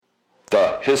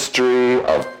history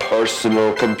of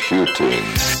personal computing.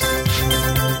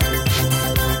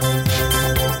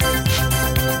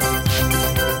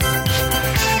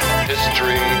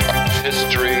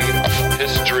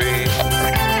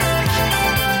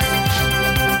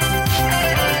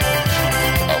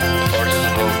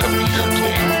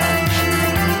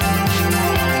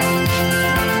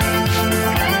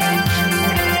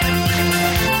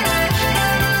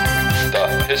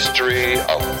 History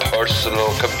of personal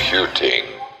computing.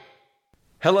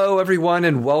 Hello, everyone,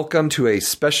 and welcome to a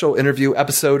special interview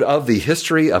episode of the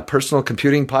History of Personal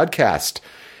Computing podcast.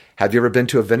 Have you ever been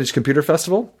to a vintage computer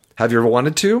festival? Have you ever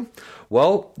wanted to?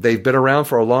 Well, they've been around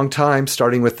for a long time,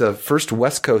 starting with the first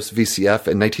West Coast VCF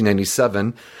in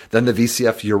 1997, then the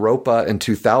VCF Europa in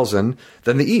 2000,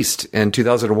 then the East in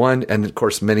 2001, and of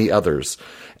course, many others.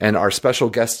 And our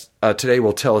special guest today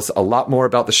will tell us a lot more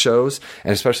about the shows,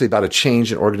 and especially about a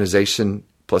change in organization,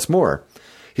 plus more.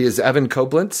 He is Evan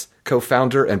Koblentz,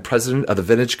 co-founder and president of the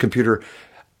Vintage Computer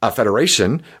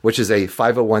Federation, which is a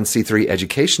 501c3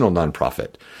 educational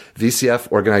nonprofit. VCF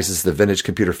organizes the Vintage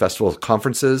Computer Festival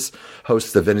conferences,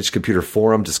 hosts the Vintage Computer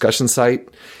Forum discussion site,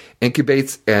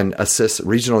 incubates and assists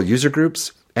regional user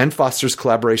groups, and fosters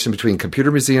collaboration between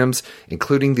computer museums,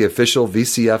 including the official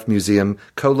VCF Museum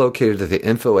co-located at the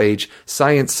InfoAge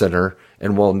Science Center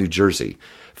in Wall, New Jersey.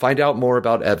 Find out more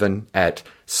about Evan at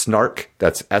snarc,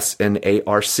 that's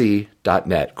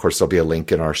snarc.net. Of course, there'll be a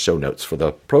link in our show notes for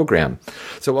the program.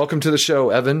 So welcome to the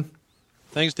show, Evan.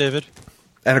 Thanks, David.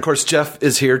 And of course, Jeff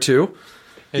is here too.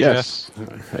 Hey, yes.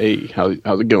 Jeff. Hey,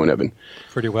 how's it going, Evan?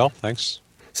 Pretty well, thanks.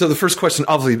 So the first question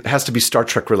obviously has to be Star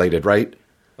Trek related, right?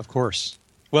 Of course.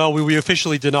 Well, we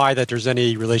officially deny that there's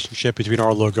any relationship between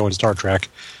our logo and Star Trek,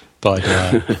 but,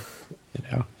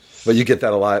 But you get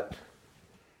that a lot,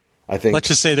 I think. Let's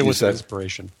just say there was an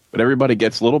inspiration. But everybody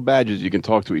gets little badges. You can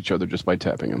talk to each other just by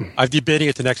tapping them. I'm debating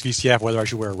at the next VCF whether I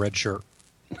should wear a red shirt.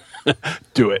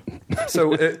 Do it.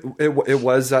 So it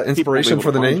was inspiration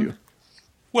for the name? You.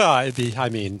 Well,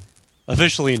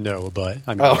 officially no, but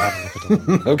I mean,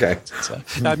 okay.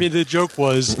 I mean, the joke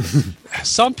was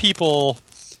some people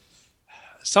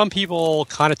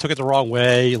kind of took it the wrong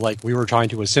way, like we were trying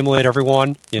to assimilate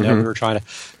everyone, we were trying to,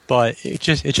 but it's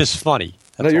just funny.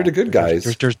 No, you're the good guys.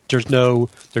 There's no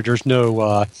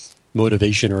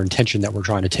motivation or intention that we're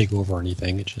trying to take over or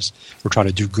anything. It's just we're trying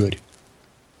to do good.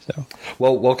 So,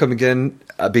 well, welcome again,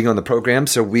 being on the program.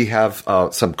 So we have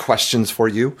some questions for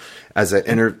you as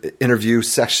an interview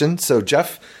session. So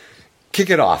Jeff, kick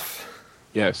it off.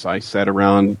 Yes, I sat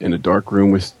around in a dark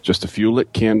room with just a few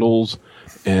lit candles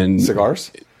and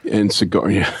cigars. Yeah.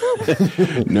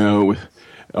 No.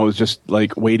 I was just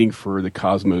like waiting for the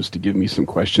Cosmos to give me some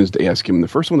questions to ask him. The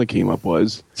first one that came up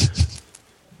was,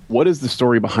 what is the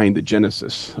story behind the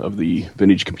genesis of the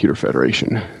Vintage Computer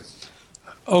Federation?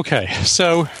 Okay,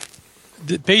 so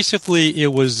basically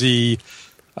it was the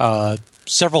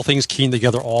several things keying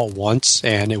together all at once,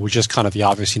 and it was just kind of the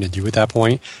obvious thing to do at that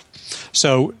point.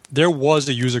 So there was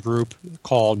a user group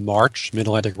called March,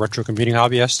 Mid-Atlantic Retro Computing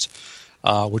Hobbyists,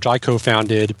 which I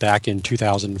co-founded back in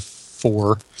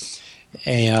 2004.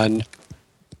 And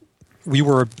we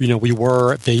were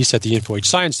based at the InfoAge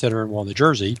Science Center in Wall, New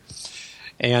Jersey,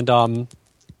 and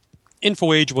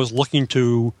InfoAge was looking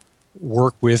to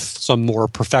work with some more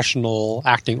professional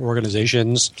acting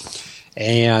organizations,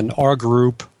 and our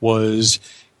group was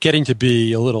getting to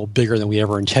be a little bigger than we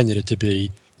ever intended it to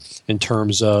be in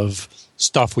terms of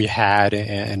stuff we had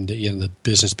and the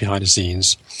business behind the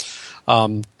scenes.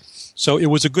 So it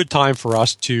was a good time for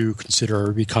us to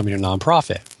consider becoming a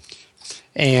nonprofit.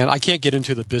 And I can't get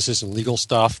into the business and legal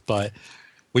stuff, but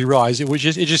we realized it was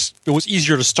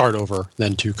easier to start over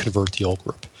than to convert the old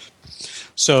group.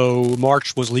 So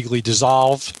March was legally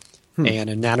dissolved, and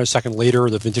a nanosecond later,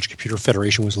 the Vintage Computer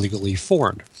Federation was legally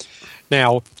formed.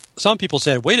 Now, some people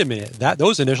said, "Wait a minute,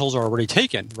 those initials are already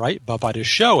taken, right? But by this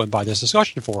show and by this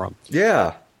discussion forum."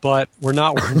 Yeah, but we're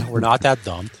not that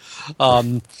dumb.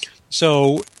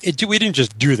 So we didn't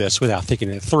just do this without thinking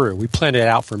it through. We planned it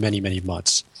out for many, many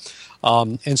months.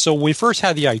 And so when we first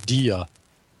had the idea,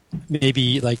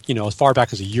 maybe as far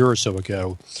back as a year or so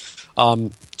ago,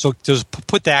 so just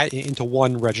put that into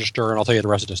one register, and I'll tell you the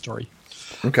rest of the story.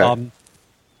 Okay.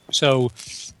 So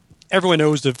everyone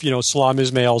knows the Salam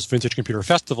Ismail's Vintage Computer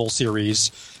Festival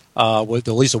series, with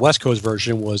at least the West Coast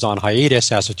version, was on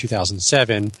hiatus as of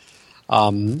 2007.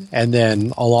 And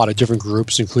then a lot of different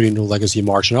groups, including the Legacy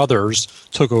March and others,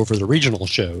 took over the regional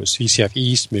shows: VCF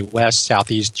East, Midwest,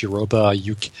 Southeast, Europa,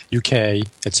 UK,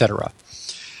 etc.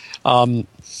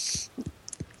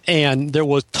 And there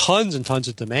was tons and tons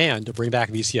of demand to bring back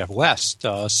VCF West.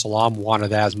 Salam wanted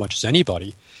that as much as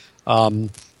anybody.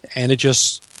 and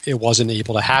it wasn't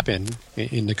able to happen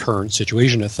in the current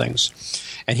situation of things.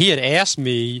 And he had asked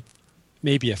me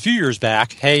maybe a few years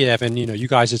back, hey, Evan, you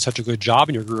guys did such a good job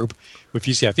in your group with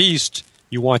VCF East.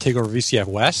 You want to take over VCF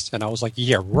West? And I was like,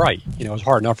 yeah, right. It's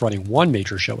hard enough running one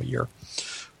major show a year.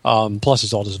 Plus,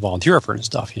 it's all just volunteer effort and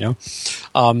stuff,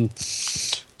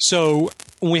 So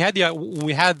when we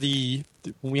had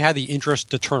the interest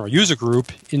to turn our user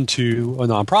group into a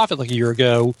nonprofit like a year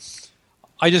ago,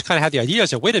 I just kind of had the idea. I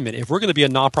said, wait a minute, if we're going to be a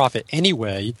nonprofit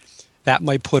anyway, that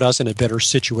might put us in a better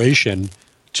situation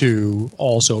to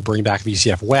also bring back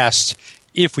VCF West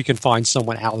if we can find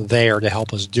someone out there to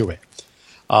help us do it.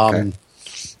 Okay.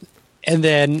 And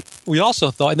then we also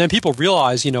thought, and then people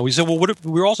realized, we said, well, we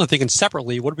were also thinking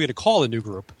separately, what are we going to call the new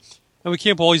group? And we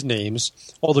came up with all these names.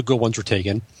 All the good ones were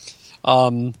taken.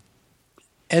 And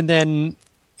then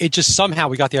it just somehow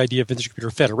we got the idea of Vintage Computer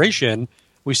Federation.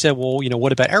 We said, well,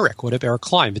 what about Eric? What about Eric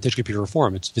Klein, Vintage Computer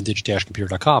Forum? It's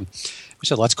vintage-computer.com. We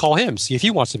said, let's call him, see if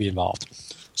he wants to be involved.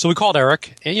 So we called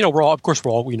Eric, and we're all,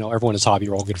 everyone is hobby,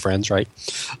 we're all good friends, right?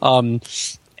 And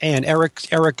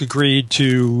Eric agreed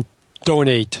to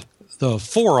donate the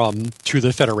forum to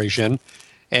the Federation,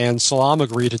 and Salam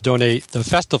agreed to donate the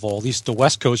festival, at least the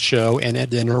West Coast show, and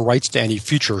her rights to any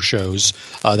future shows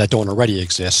that don't already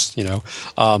exist,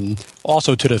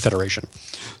 also to the Federation.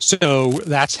 So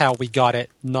that's how we got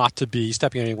it not to be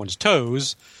stepping on anyone's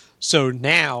toes. So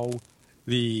now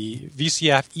the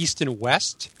VCF East and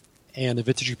West and the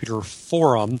Vintage Computer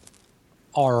Forum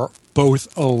are both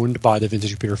owned by the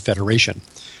Vintage Computer Federation.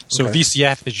 So okay.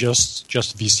 VCF is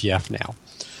just VCF now.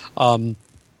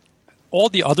 All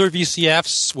the other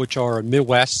VCFs, which are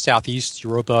Midwest, Southeast,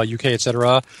 Europa, UK,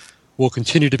 etc., will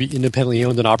continue to be independently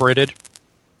owned and operated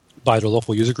by their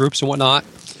local user groups and whatnot.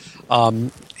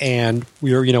 And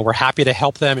we're happy to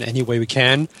help them in any way we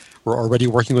can. We're already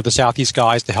working with the Southeast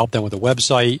guys to help them with a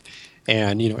website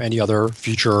and any other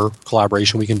future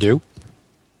collaboration we can do.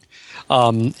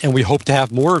 And we hope to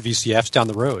have more VCFs down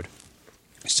the road.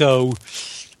 So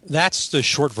that's the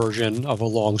short version of a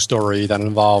long story that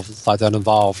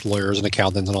involved lawyers and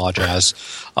accountants and all that jazz.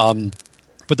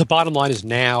 But the bottom line is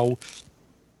now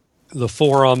the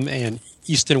Forum and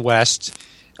East and West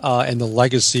and the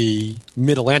legacy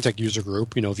Mid-Atlantic user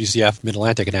group, VCF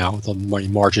Mid-Atlantic now, the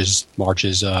March is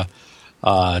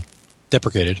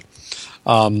deprecated.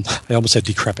 I almost said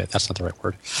decrepit. That's not the right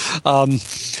word.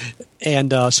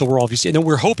 So we're all VCF. And then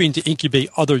we're hoping to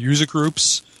incubate other user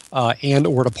groups and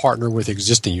or to partner with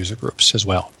existing user groups as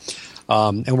well.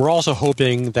 And we're also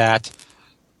hoping that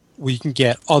we can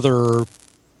get other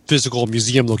physical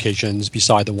museum locations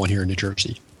beside the one here in New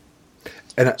Jersey.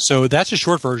 So that's a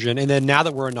short version. And then now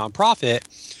that we're a nonprofit,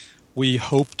 we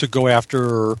hope to go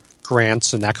after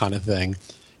grants and that kind of thing.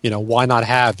 Why not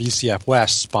have VCF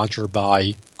West sponsored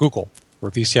by Google or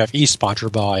VCF East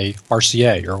sponsored by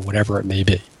RCA or whatever it may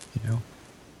be?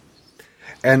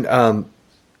 And I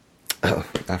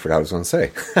forgot what I was going to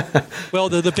say. Well,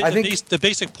 the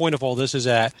basic point of all this is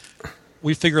that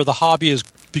we figure the hobby is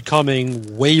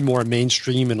becoming way more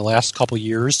mainstream in the last couple of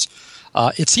years.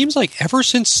 It seems like ever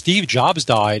since Steve Jobs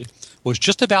died was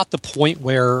just about the point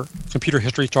where computer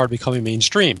history started becoming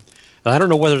mainstream. And I don't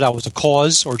know whether that was a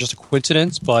cause or just a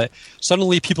coincidence, but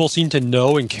suddenly people seem to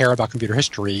know and care about computer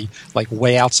history like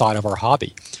way outside of our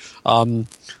hobby.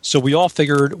 So we all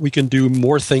figured we can do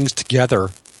more things together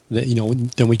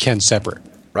than we can separate.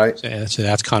 Right. So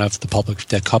that's kind of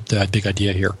that big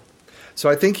idea here. So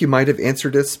I think you might have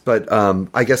answered this, but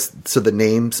I guess so the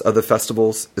names of the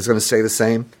festivals is going to stay the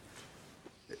same?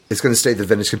 It's going to stay the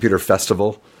Vintage Computer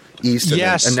Festival East,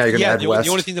 yes. And now you're going to add West?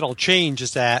 The only thing that will change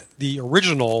is that the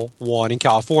original one in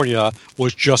California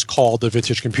was just called the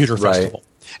Vintage Computer Festival.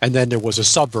 And then there was a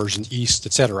subversion, East,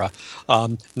 etc.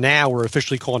 Now we're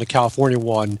officially calling the California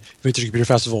one Vintage Computer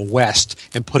Festival West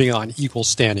and putting it on equal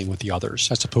standing with the others,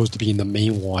 as opposed to being the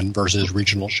main one versus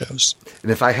regional shows.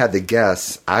 And if I had to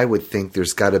guess, I would think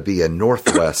there's got to be a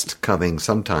Northwest coming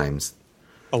sometimes.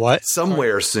 A what?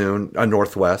 Somewhere soon, a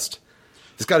Northwest.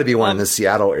 There's got to be one in the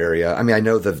Seattle area. I mean, I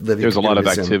know there's a lot of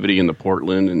activity in the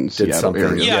Portland and Seattle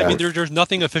area. Yeah, I mean, there's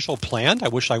nothing official planned. I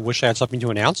wish I had something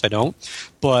to announce. I don't,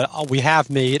 but we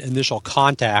have made initial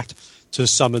contact to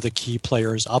some of the key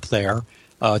players up there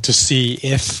to see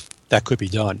if that could be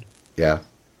done. Yeah,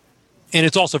 and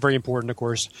it's also very important, of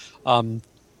course.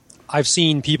 I've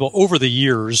seen people over the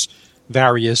years,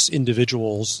 various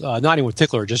individuals, not anyone in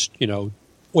particular, just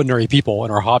ordinary people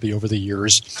in our hobby over the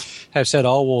years have said,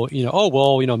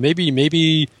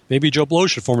 maybe Joe Blow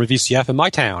should form a VCF in my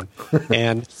town.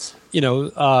 And,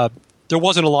 there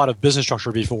wasn't a lot of business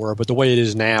structure before, but the way it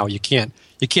is now, you can't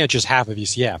just have a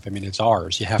VCF. I mean, it's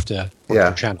ours. You have to work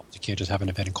your channels. You can't just have an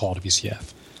event and call it a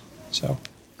VCF. So,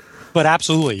 but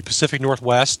absolutely, Pacific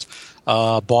Northwest,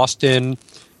 Boston,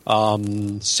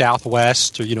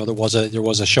 Southwest. There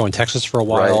was a show in Texas for a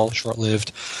while, right.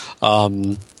 short-lived.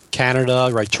 Canada,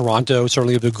 right? Toronto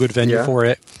certainly a good venue for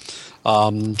it.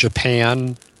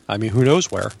 Japan. I mean, who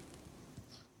knows where?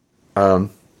 All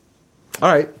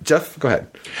right, Jeff, go ahead.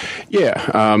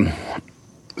 Yeah.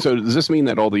 So does this mean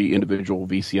that all the individual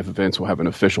VCF events will have an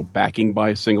official backing by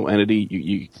a single entity?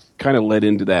 You kind of led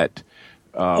into that.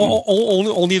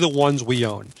 Only the ones we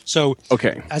own. So,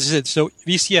 okay. As I said, so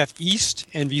VCF East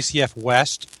and VCF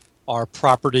West are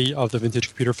property of the Vintage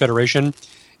Computer Federation,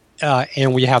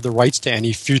 and we have the rights to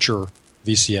any future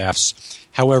VCFs.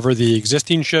 However, the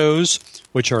existing shows,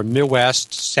 which are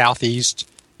Midwest, Southeast,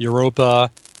 Europa,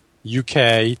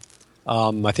 UK,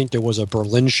 I think there was a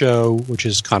Berlin show, which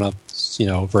is kind of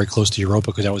very close to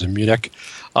Europa because that was in Munich.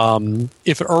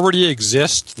 If it already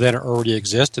exists, then it already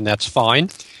exists, and that's fine.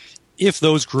 If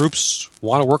those groups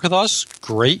want to work with us,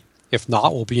 great. If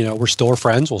not, we'll be, we're still our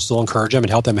friends. We'll still encourage them and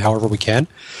help them however we can.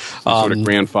 Sort of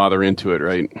grandfather into it,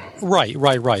 right?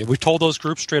 Right. We've told those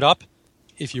groups straight up,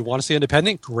 if you want to stay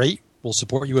independent, great. We'll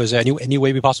support you as any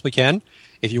way we possibly can.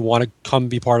 If you want to come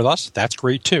be part of us, that's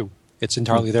great too. It's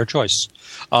entirely their choice.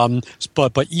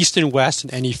 But East and West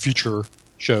and any future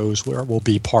shows will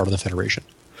be part of the Federation.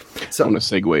 So I want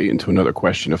to segue into another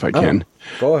question if I can.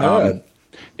 Go ahead.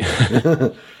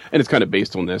 And it's kind of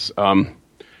based on this.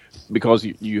 Because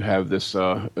you have this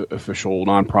official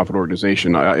nonprofit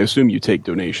organization, I assume you take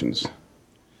donations.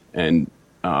 And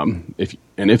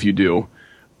if you do,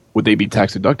 would they be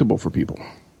tax deductible for people?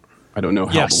 I don't know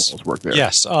how the laws work there.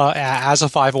 Yes. As a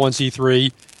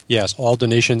 501c3, yes, all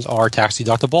donations are tax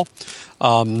deductible.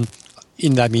 And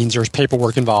that means there's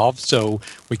paperwork involved, so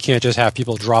we can't just have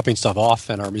people dropping stuff off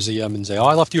in our museum and say, "Oh,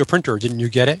 I left you a printer. Didn't you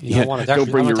get it?"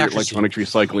 Don't bring your electronic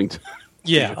recycling.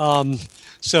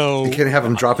 So you can't have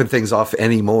them dropping things off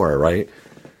anymore, right?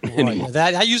 Right.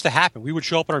 That used to happen. We would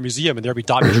show up in our museum and there'd be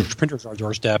printers on our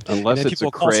doorstep. Unless and then it's people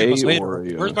a cray or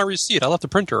where's my receipt? I left the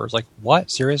printer. It's like, what?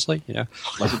 Seriously?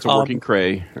 Unless it's a working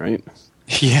cray, right?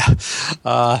 Yeah.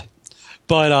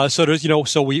 But so there's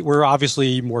so we're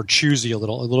obviously more choosy, a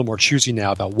little more choosy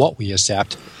now about what we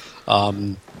accept.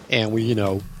 And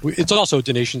it's also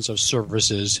donations of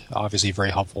services, obviously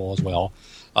very helpful as well.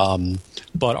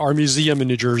 But our museum in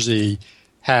New Jersey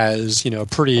has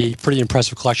pretty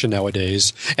impressive collection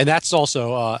nowadays, and that's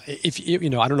also if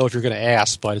I don't know if you're going to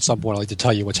ask, but at some point I'd like to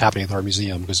tell you what's happening at our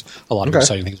museum because a lot of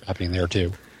exciting things are happening there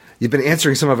too. You've been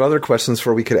answering some of other questions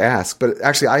where we could ask, but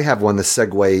actually I have one to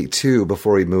segue to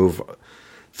before we move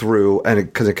through, and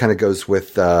because it kind of goes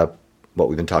with what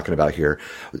we've been talking about here.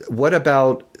 What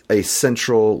about a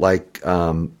central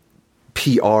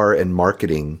PR and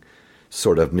marketing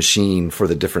sort of machine for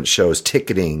the different shows,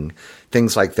 ticketing,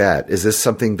 things like that? Is this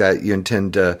something that you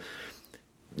intend to,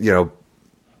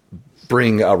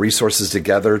 bring resources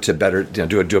together to better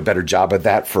do a better job of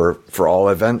that for all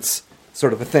events,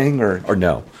 sort of a thing, or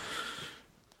no?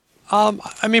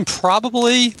 I mean,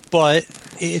 probably, but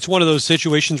it's one of those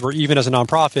situations where even as a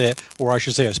nonprofit, or I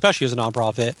should say especially as a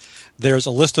nonprofit, there's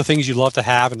a list of things you'd love to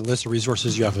have and a list of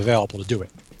resources you have available to do it.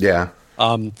 Yeah.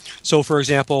 So, for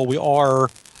example, we are,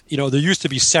 there used to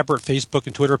be separate Facebook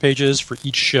and Twitter pages for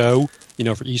each show,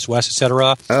 for East, West, et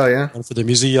cetera. Oh, yeah. And for the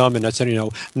museum, and that's,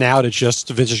 now it's just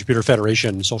the Vintage Computer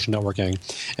Federation and social networking.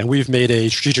 And we've made a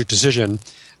strategic decision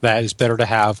that it's better to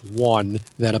have one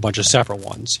than a bunch of separate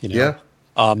ones, Yeah.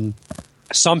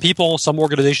 Some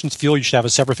organizations feel you should have a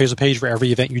separate Facebook page for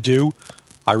every event you do.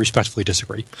 I respectfully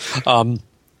disagree.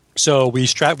 So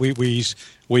what's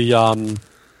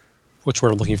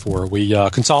what I'm looking for? We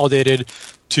consolidated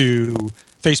to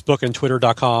Facebook and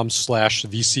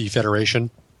Twitter.com/VC Federation.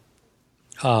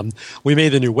 We made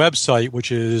the new website,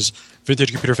 which is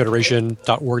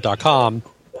vintagecomputerfederation.org.com.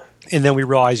 And then we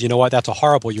realized, that's a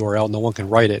horrible URL. No one can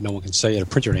write it. No one can say it or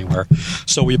print it anywhere.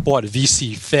 So we bought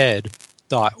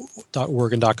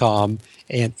vcfed.org and .com.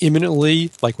 And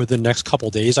imminently, within the next couple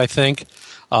of days, I think,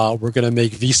 we're going to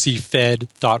make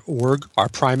vcfed.org our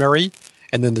primary.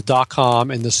 And then the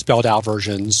 .com and the spelled out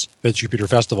versions,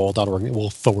 vintagecomputerfestival.org, we'll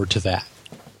forward to that.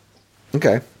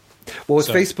 Okay. Well, with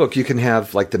Facebook, you can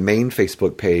have the main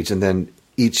Facebook page, and then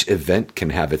each event can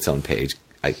have its own page.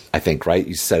 I think, right?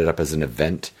 You set it up as an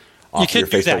event You off can your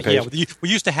do Facebook that, page? yeah. We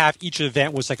used to have each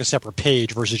event was like a separate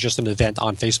page versus just an event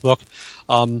on Facebook.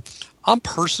 I'm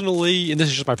personally, and this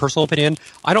is just my personal opinion,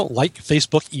 I don't like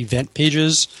Facebook event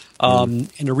pages. And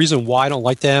the reason why I don't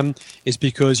like them is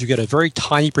because you get a very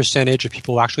tiny percentage of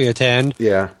people who actually attend,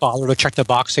 bother to check the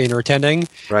box saying they're attending,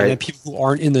 Right. and then people who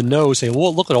aren't in the know say,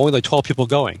 well, look, at only like 12 people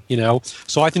going, you know?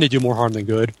 So I think they do more harm than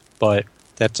good, but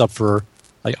that's up for,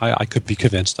 I could be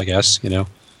convinced, I guess, you know?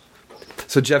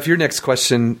 So, Jeff, your next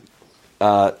question,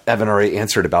 Evan already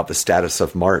answered about the status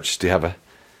of March. Do you have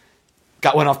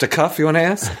got one off the cuff you want to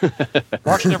ask?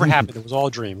 March never happened. It was all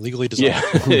a dream, legally designed.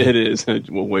 Yeah, it is.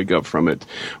 We'll wake up from it.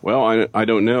 Well, I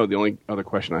don't know. The only other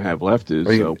question I have left is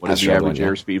what is the average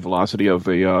airspeed velocity of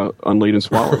a unladen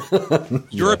swallow?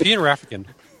 European or African?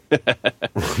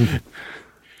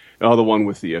 Oh, the one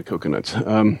with the coconuts.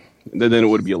 Then it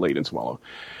would be a laden swallow.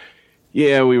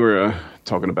 Yeah, we were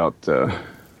talking about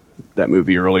that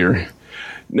movie earlier.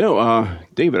 No,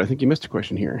 David, I think you missed a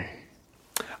question here.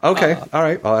 Okay, all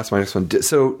right. I'll ask my next one.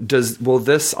 So, will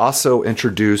this also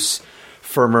introduce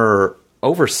firmer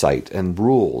oversight and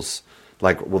rules?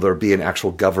 Like, will there be an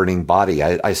actual governing body?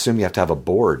 I assume you have to have a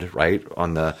board, right?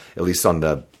 At least on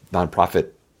the nonprofit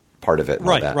part of it.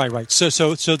 Right. So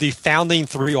the founding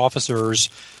three officers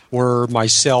were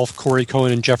myself, Corey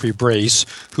Cohen, and Jeffrey Brace,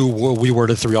 we were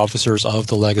the three officers of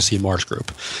the Legacy March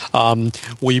Group.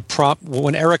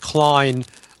 When Eric Klein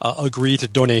agreed to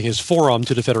donate his forum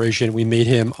to the Federation, we made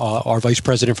him our vice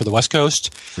president for the West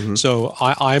Coast. Mm-hmm. So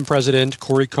I'm president,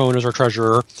 Corey Cohen is our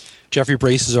treasurer, Jeffrey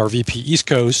Brace is our VP East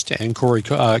Coast, and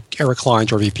Eric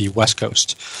Klein's our VP West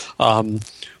Coast.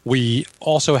 We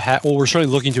also we're certainly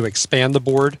looking to expand the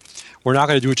board. We're not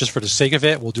going to do it just for the sake of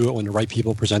it. We'll do it when the right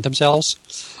people present themselves.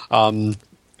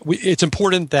 It's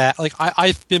important that, like,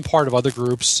 I've been part of other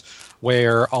groups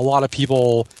where a lot of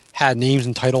people had names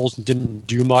and titles and didn't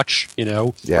do much, in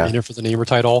it for the name or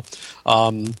title.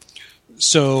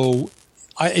 So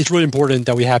it's really important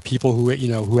that we have people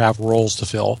who have roles to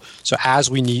fill. So as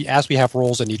we have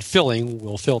roles that need filling,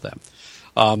 we'll fill them.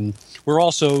 We're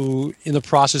also in the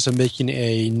process of making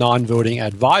a non-voting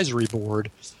advisory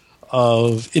board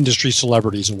of industry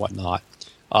celebrities and whatnot.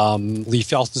 Lee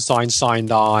Felsenstein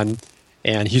signed on,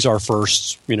 and he's our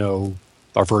first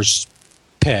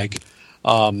peg.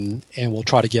 And we'll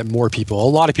try to get more people. A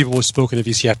lot of people have spoken to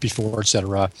VCF before,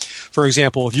 etc. For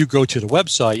example, if you go to the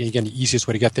website, and again, the easiest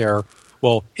way to get there,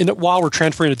 while we're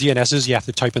transferring to DNSs, you have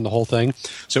to type in the whole thing.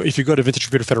 So if you go to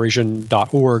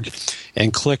vintagecomputerfederation.org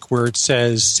and click where it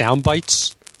says sound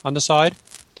bites on the side,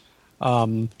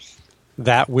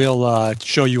 that will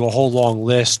show you a whole long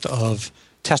list of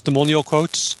testimonial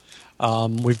quotes.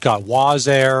 We've got Woz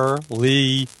there,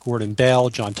 Lee, Gordon Bell,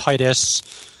 John Titus,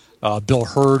 Bill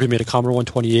Hurd, who made a Commodore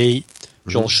 128,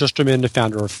 Joel Schusterman, the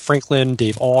founder of Franklin,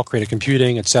 Dave All, Creative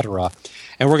Computing, etc.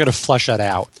 And we're going to flesh that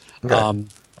out. Okay.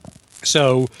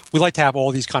 So we like to have all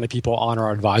these kind of people on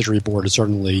our advisory board,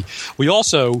 certainly. We're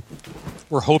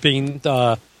hoping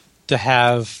to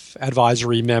have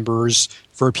advisory members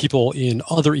for people in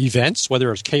other events,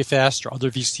 whether it's K-Fest or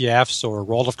other VCFs or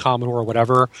World of Commodore or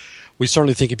whatever. We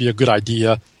certainly think it'd be a good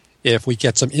idea if we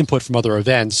get some input from other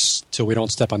events so we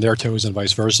don't step on their toes and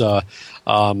vice versa.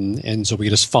 And so we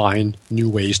can just find new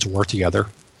ways to work together.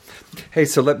 Hey,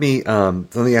 so let me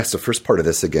ask the first part of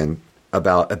this again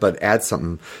but add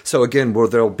something. So again, will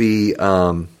there be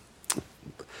are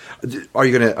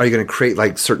you gonna create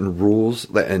like certain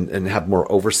rules and have more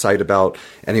oversight about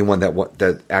anyone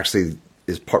that actually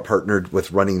is partnered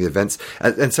with running the events?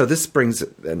 And so this brings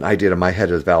an idea to my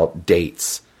head about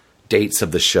dates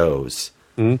of the shows.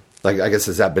 Mm-hmm. Like, I guess,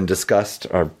 has that been discussed,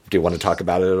 or do you want to talk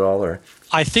about it at all? Or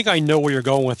I think I know where you're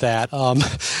going with that.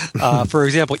 For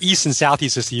example, East and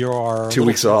Southeast this year are 2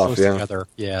 weeks off. Yeah, together.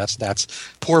 Yes, that's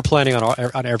poor planning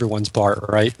on everyone's part,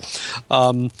 right?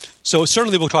 So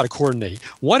certainly we'll try to coordinate.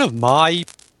 One of my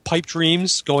pipe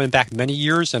dreams, going back many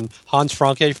years, and Hans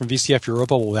Franke from VCF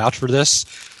Europa will vouch for this.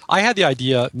 I had the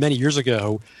idea many years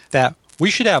ago that we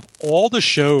should have all the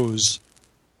shows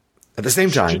at the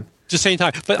same time. At the same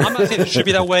time. But I'm not saying it should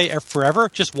be that way forever.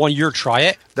 Just 1 year, try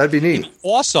it. That'd be neat. It'd be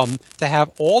awesome to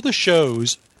have all the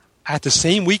shows at the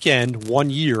same weekend 1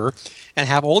 year and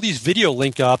have all these video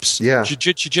link ups. Yeah.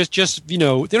 Just they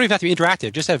don't even have to be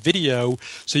interactive. Just have video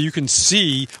so you can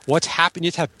see what's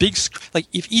happening. Just have like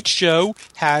if each show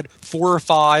had 4 or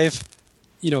 5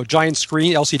 giant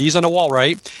screen LCDs on the wall,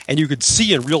 right? And you could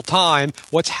see in real time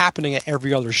what's happening at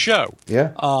every other show.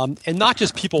 Yeah. And not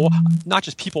just people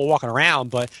walking around,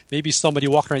 but maybe somebody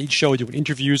walking around each show doing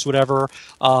interviews, whatever,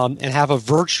 and have a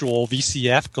virtual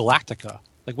VCF Galactica,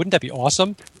 Like, wouldn't that be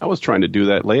awesome? I was trying to do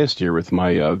that last year with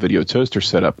my video toaster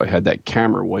setup. I had that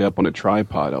camera way up on a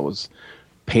tripod. I was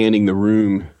panning the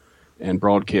room and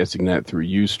broadcasting that through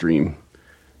Ustream.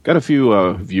 Got a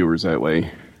few viewers that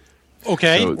way.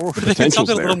 Okay, So or potential's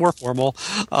something a there. little more formal.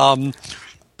 Or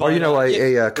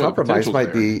a compromise potential's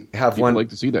might there. be have People one like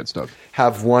to see that stuff.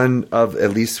 have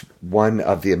at least one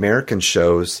of the American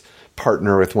shows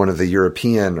partner with one of the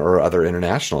European or other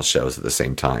international shows at the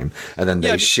same time, and then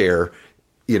they share,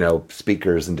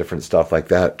 speakers and different stuff like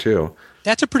that too.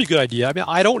 That's a pretty good idea. I mean,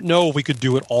 I don't know if we could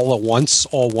do it all at once,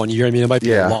 all 1 year. I mean, it might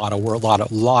be a lot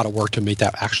of work to make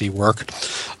that actually work.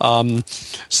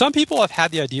 Some people have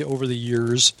had the idea over the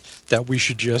years that we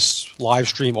should just live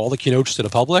stream all the keynotes to the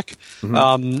public.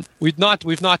 Mm-hmm. We've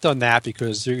not done that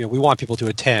because we want people to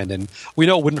attend, and we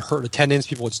know it wouldn't hurt attendance.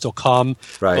 People would still come,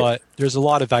 right. But there's a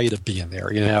lot of value to being there,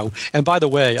 And by the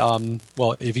way,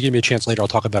 if you give me a chance later, I'll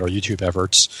talk about our YouTube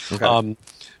efforts. Okay.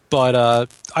 But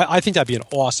I think that'd be an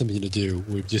awesome thing to do.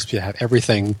 We'd just have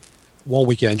everything one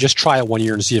weekend. Just try it 1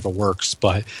 year and see if it works.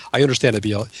 But I understand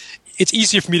it's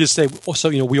easier for me to say,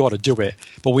 we ought to do it.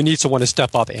 But we need someone to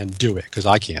step up and do it because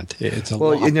I can't. It's a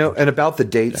lot. And about the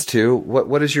dates too.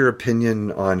 What is your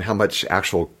opinion on how much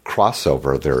actual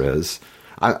crossover there is?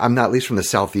 I'm not, at least from the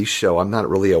Southeast show, I'm not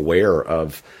really aware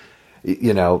of,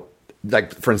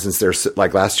 like for instance, there's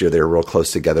like last year they were real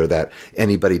close together that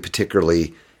anybody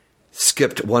particularly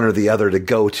skipped one or the other to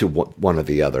go to one or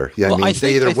the other. Yeah,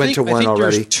 they either went to one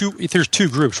already. There's two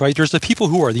groups, right? There's the people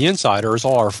who are the insiders,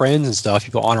 all our friends and stuff,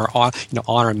 people on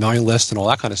our mailing list and all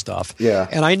that kind of stuff. Yeah.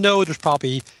 And I know there's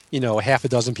probably half a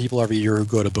dozen people every year who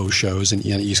go to both shows in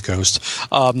the East Coast.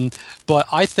 But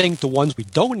I think the ones we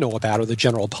don't know about are the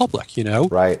general public.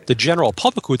 Right? The general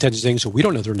public who attends these things, so we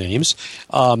don't know their names.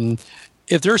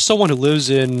 If there's someone who lives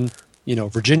in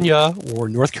Virginia or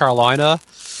North Carolina.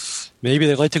 Maybe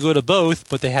they'd like to go to both,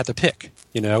 but they have to pick,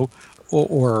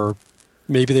 or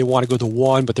maybe they want to go to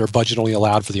one, but their budget only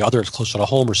allowed for the other. It's closer to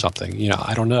home or something.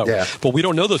 I don't know. Yeah. But we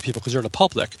don't know those people because they're the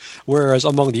public. Whereas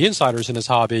among the insiders in this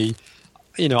hobby,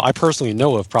 I personally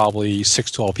know of probably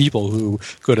 6-12 people who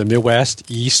go to Midwest,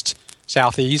 East,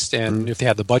 Southeast, and if they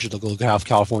have the budget, they'll go to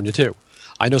California too.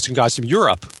 I know some guys from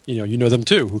Europe, you know them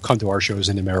too, who come to our shows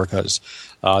in the Americas.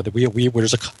 That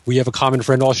we have a common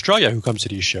friend in Australia who comes to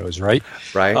these shows, right?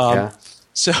 Right. Yeah.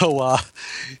 So I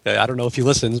don't know if he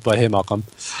listens, but hey, Malcolm.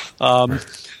 But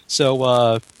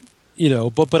I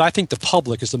think the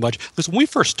public is because when we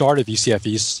first started VCF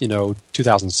East,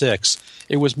 2006,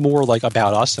 it was more like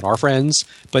about us and our friends.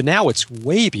 But now it's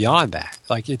way beyond that.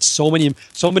 Like it's so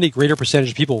many greater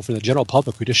percentage of people from the general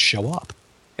public who just show up.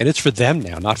 And it's for them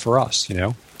now, not for us,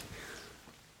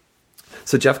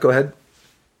 So, Jeff, go ahead.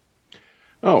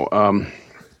 One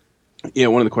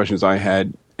of the questions I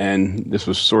had, and this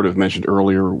was sort of mentioned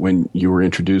earlier when you were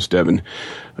introduced, Devin,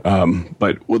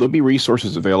 but will there be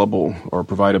resources available or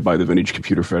provided by the Vintage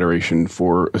Computer Federation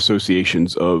for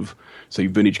associations of, say,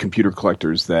 vintage computer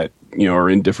collectors that, are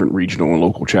in different regional and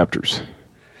local chapters?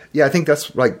 Yeah, I think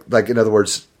that's like in other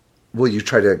words, will you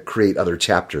try to create other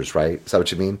chapters, right? Is that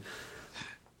what you mean?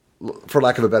 For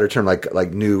lack of a better term,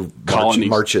 like new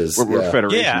marches. We're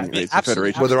federation. Yeah, It's absolutely.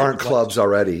 a federation. Where there aren't clubs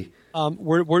already.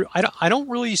 I don't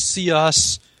really see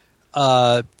us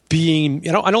being.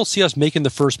 I don't see us making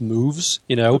the first moves.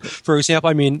 For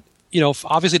example,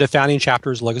 obviously the founding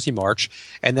chapter is Legacy March,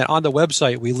 and then on the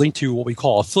website we link to what we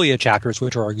call affiliate chapters,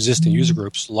 which are existing user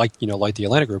groups, like the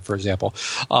Atlanta group, for example.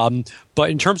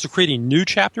 But in terms of creating new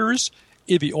chapters,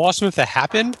 it'd be awesome if that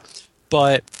happened,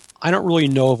 but I don't really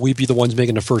know if we'd be the ones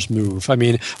making the first move. I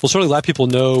mean, we'll certainly let people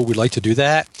know we'd like to do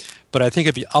that, but I think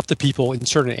it'd be up to people in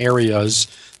certain areas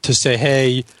to say,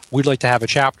 hey, we'd like to have a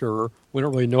chapter. We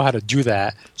don't really know how to do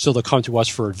that, so they'll come to us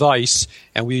for advice,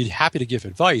 and we'd be happy to give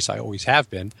advice. I always have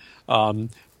been.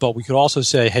 But we could also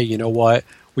say, hey, you know what?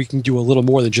 We can do a little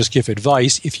more than just give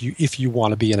advice. If you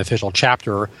want to be an official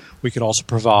chapter, we could also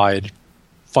provide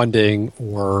funding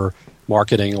or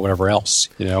marketing or whatever else,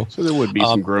 So there would be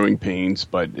some growing pains,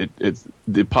 but it's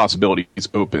the possibility is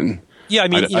open. Yeah, I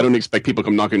don't expect people to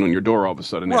come knocking on your door all of a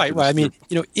sudden. Right.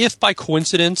 If by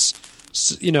coincidence,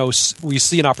 we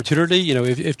see an opportunity,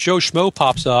 if Joe Schmo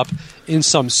pops up in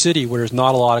some city where there's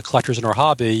not a lot of collectors in our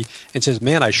hobby and says,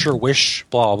 man, I sure wish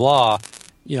blah, blah,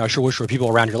 I sure wish there were people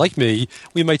around here like me,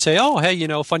 we might say, oh, hey,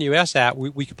 funny you asked that.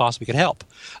 We could help.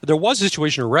 There was a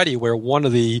situation already where one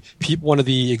of the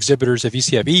exhibitors at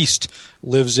VCF East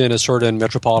lives in a certain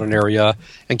metropolitan area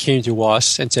and came to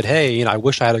us and said, hey, I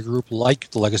wish I had a group like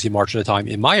the Legacy March at the time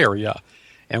in my area.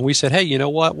 And we said, hey, you know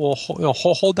what? We'll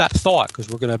hold that thought because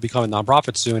we're going to become a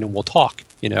nonprofit soon, and we'll talk.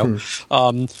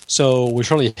 So we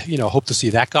certainly hope to see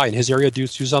that guy in his area do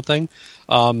something.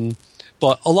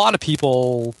 But a lot of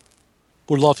people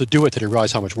would love to do it till they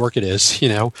realize how much work it is.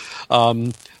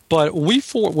 But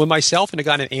when myself and a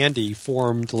guy named Andy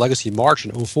formed the Legacy March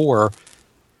in 2004,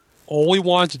 all we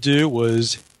wanted to do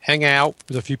was hang out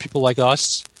with a few people like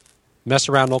us, mess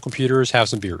around on computers, have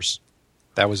some beers.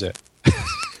 That was it.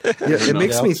 It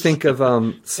makes me think of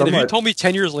And if you told me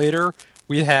 10 years later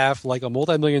we'd have like a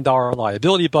multi-million-dollar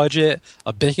liability budget,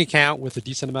 a bank account with a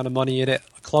decent amount of money in it,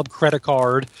 a club credit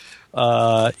card,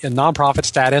 a nonprofit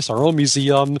status, our own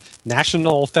museum,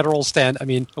 national, federal stand. I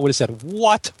mean, I would have said,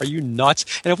 what? Are you nuts?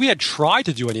 And if we had tried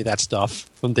to do any of that stuff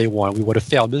from day one, we would have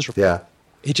failed miserably. Yeah.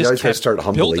 It just always have to start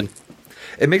humbly. building.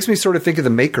 It makes me sort of think of the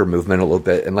maker movement a little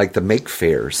bit, and like the make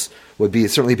fairs would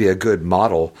certainly be a good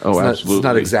model. Oh, It's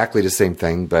not exactly the same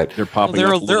thing, but They're popping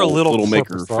They're up a little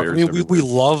maker corporate. fairs. I mean, we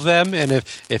love them, and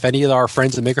if any of our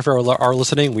friends at Maker Faire are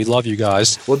listening, we love you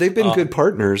guys. well, they've been good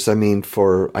partners. I mean,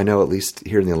 I know at least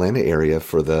here in the Atlanta area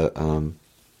for the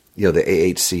the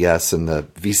AHCS and the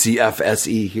VCF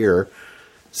SE here.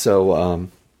 So.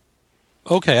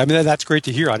 Okay, I mean that's great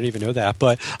to hear. I didn't even know that,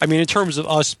 but I mean in terms of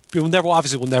us, we'll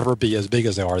never be as big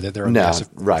as they are. They're a massive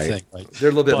thing, right?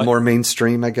 They're a little bit more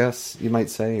mainstream, I guess you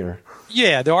might say, or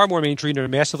yeah, they are more mainstream. They're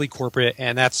massively corporate,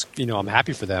 and that's I'm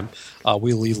happy for them.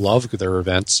 We love their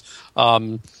events,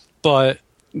 but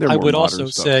I would also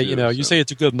say you say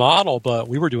it's a good model, but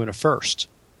we were doing it first,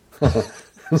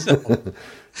 so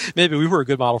maybe we were a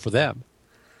good model for them.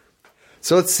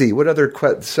 So let's see what other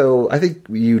so I think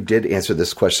you did answer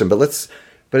this question, but it's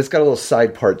got a little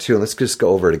side part too, and let's just go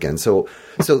over it again. So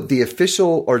the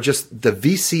official or just the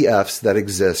VCFs that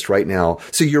exist right now.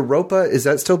 So Europa, is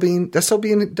that still being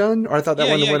done? Or I thought that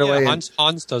went away.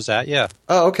 Hans does that. Yeah.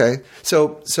 Oh, okay.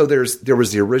 So there was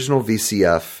the original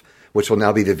VCF, which will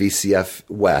now be the VCF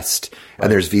West, right.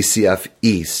 And there's VCF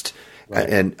East. Right.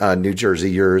 And New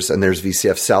Jersey, yours, and there's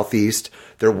VCF Southeast.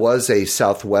 There was a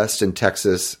Southwest in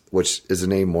Texas, which is a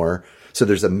name more. So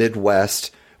there's a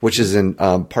Midwest, which is in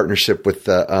partnership with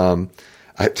the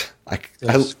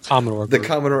Commodore. The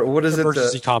Commodore. What is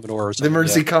Emergency it? Commodore. Or The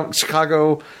Emergency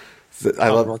Chicago.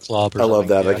 Commodore Club. I love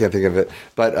that. Yeah. I can't think of it.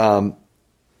 But and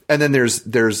then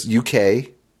there's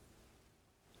UK,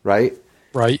 right?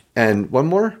 Right. And one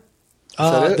more.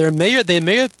 They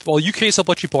may have. Well, UK is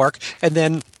Bletchley Park, and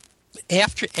then.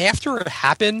 After it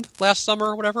happened last summer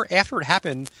or whatever, after it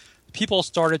happened, people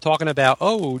started talking about,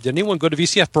 oh, did anyone go to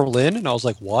VCF Berlin? And I was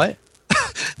like, what?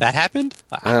 That happened?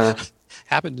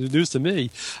 Happened news to me.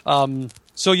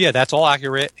 So, yeah, that's all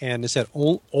accurate. And they said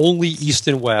only East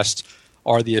and West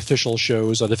are the official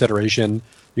shows of the Federation.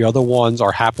 The other ones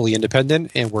are happily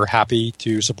independent, and we're happy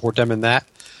to support them in that.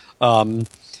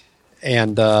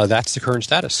 And that's the current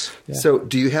status. Yeah. So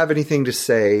do you have anything to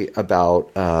say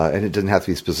about, and it doesn't have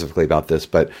to be specifically about this,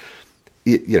 but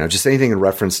just anything in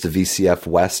reference to VCF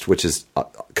West, which is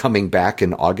coming back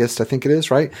in August, I think it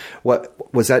is, right? What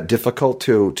was that difficult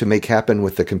to make happen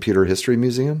with the Computer History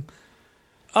Museum?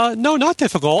 No, not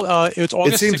difficult. It's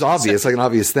August. It seems obvious, like an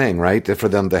obvious thing, right, for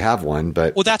them to have one.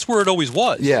 But that's where it always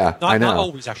was. Yeah, I know. Not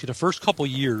always, actually. The first couple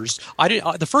of years, I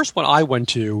didn't. The first one I went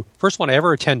to, first one I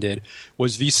ever attended,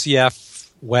 was VCF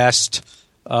West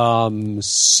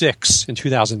 6 in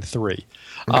 2003.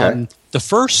 Okay. The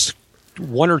first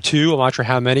one or two, I'm not sure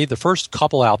how many. The first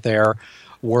couple out there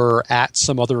were at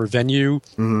some other venue,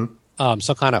 some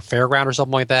kind of fairground or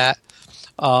something like that,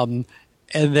 and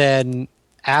then.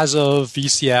 As of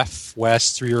VCF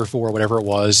West 3 or 4, whatever it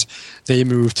was, they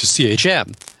moved to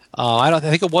CHM. I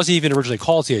think it wasn't even originally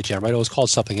called CHM, right? It was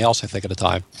called something else, I think, at the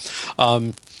time.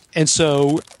 And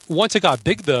so once it got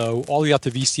big, though, all the way up to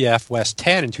VCF West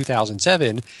 10 in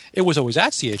 2007, it was always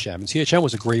at CHM, and CHM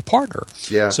was a great partner.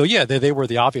 Yeah. So, yeah, they were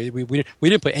the obvious. We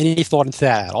didn't put any thought into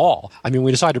that at all. I mean,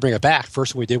 we decided to bring it back.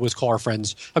 First thing we did was call our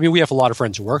friends. I mean, we have a lot of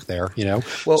friends who work there,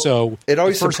 Well, so it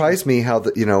always surprised me how,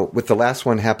 with the last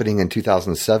one happening in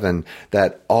 2007,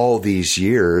 that all these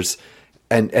years,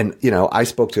 and I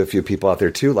spoke to a few people out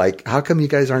there, too, like, how come you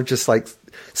guys aren't just, like,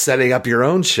 setting up your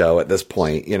own show at this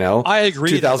point, I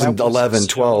agree. 2011,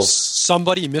 12.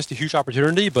 Somebody missed a huge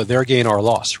opportunity, but their gain, our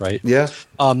loss, right? Yeah.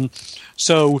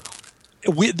 So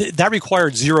that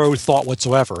required zero thought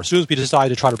whatsoever. As soon as we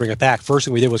decided to try to bring it back, first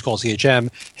thing we did was call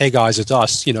CHM. Hey guys, it's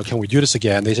us. Can we do this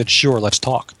again? They said, sure, let's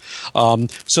talk.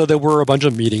 So there were a bunch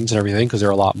of meetings and everything because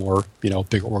they're a lot more,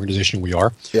 bigger organization than we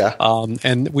are. Yeah.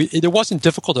 And it wasn't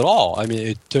difficult at all. I mean,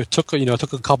 it took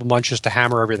a couple months just to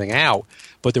hammer everything out,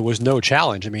 but there was no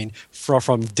challenge. I mean,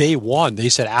 from day one, they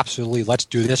said, absolutely, let's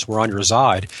do this. We're on your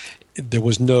side. there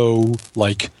was no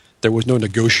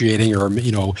negotiating or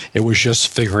it was just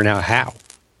figuring out how.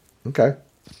 Okay.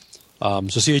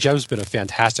 So CHM has been a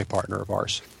fantastic partner of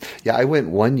ours. Yeah, I went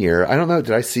 1 year. I don't know.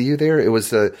 Did I see you there? It was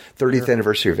the 30th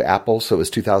anniversary of Apple, so it was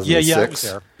 2006. Yeah, I was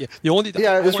there.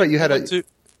 Yeah, that's right.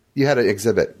 You had an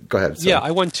exhibit. Go ahead. Yeah,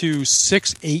 I went to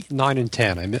 6, 8, 9, and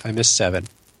 10. I missed 7.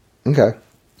 Okay.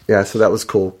 Yeah, so that was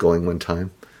cool going one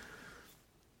time.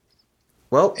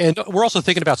 Well, and we're also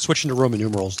thinking about switching to Roman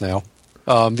numerals now.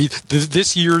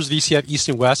 This year's VCF East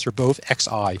and West are both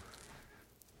XI.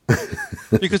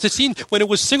 Because it seemed, when it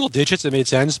was single digits, it made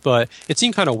sense, but it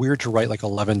seemed kind of weird to write like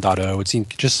 11.0.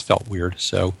 It just felt weird.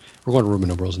 So we're going to Roman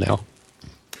numerals now.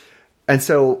 And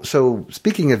so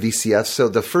speaking of VCF, so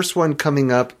the first one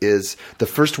coming up is the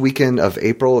first weekend of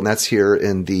April, and that's here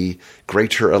in the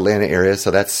greater Atlanta area.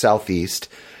 So that's southeast.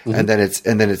 Mm-hmm.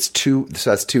 And then it's 2, so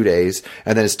that's 2 days.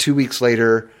 And then it's 2 weeks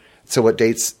later. So what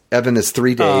dates? Evan, is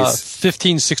 3 days.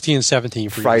 15, 16, and 17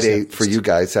 for Friday for you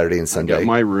guys, Saturday and Sunday. I got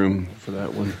my room for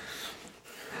that one.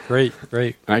 Great.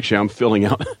 Actually, I'm filling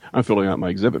out my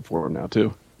exhibit for him now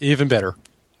too. Even better.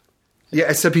 Yeah,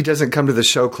 except he doesn't come to the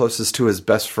show closest to his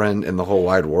best friend in the whole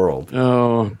wide world.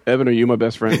 Oh, Evan, are you my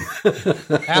best friend?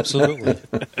 Absolutely.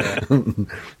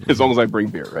 As long as I bring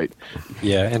beer, right?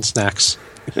 Yeah, and snacks.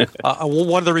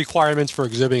 One of the requirements for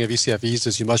exhibiting at VCF East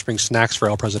is you must bring snacks for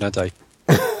El Presidente.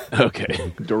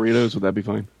 Okay. Doritos, would that be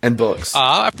fine? And books.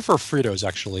 I prefer Fritos,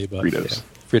 actually. But Fritos.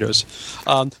 Yeah,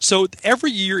 Fritos. So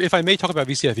every year, if I may talk about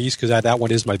VCF East, because that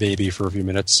one is my baby for a few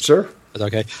minutes. Sure. Is that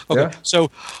okay? Okay. Yeah.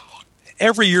 So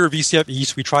every year at VCF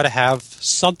East, we try to have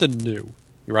something new,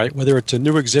 right? Whether it's a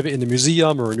new exhibit in the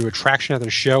museum or a new attraction at the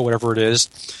show, whatever it is.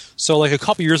 So like a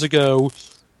couple years ago,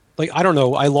 I don't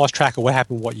know, I lost track of what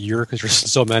happened what year because there's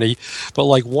so many. But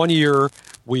like 1 year,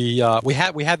 we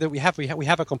have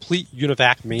a complete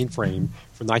UNIVAC mainframe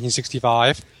from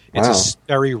 1965. It's a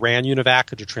Sperry RAN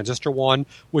UNIVAC, it's a transistor one,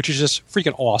 which is just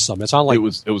freaking awesome. It's on it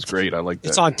was great. I like that.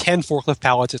 It's on 10 forklift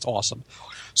pallets. It's awesome.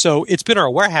 So it's been in our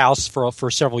warehouse for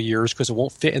several years because it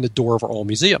won't fit in the door of our old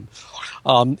museum.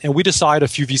 And we decided a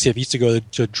few VCF East ago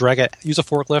to drag it, use a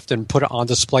forklift, and put it on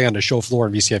display on the show floor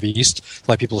in VCF East to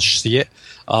let people see it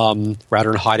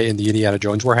rather than hide it in the Indiana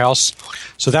Jones warehouse.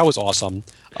 So that was awesome.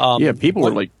 Yeah, people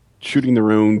were like shooting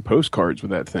their own postcards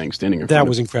with that thing standing in front of it. That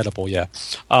was incredible, yeah.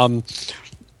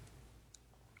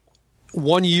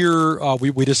 1 year we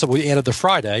added the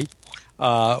Friday,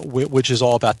 which is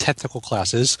all about technical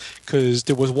classes, because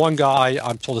there was one guy,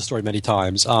 I've told this story many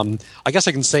times, I guess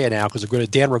I can say it now because we're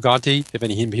Dan Roganti, if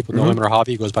any people know him in our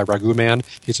hobby, he goes by Ragu Man,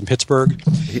 he's in Pittsburgh.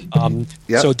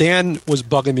 Yep. So Dan was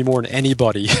bugging me more than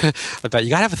anybody about,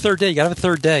 you gotta have a third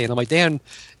day, and I'm like, Dan,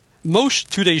 most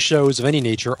 2-day shows of any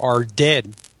nature are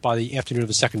dead by the afternoon of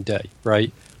the second day,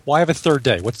 right? Why have a third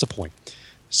day? What's the point?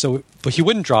 So, but he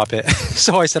wouldn't drop it.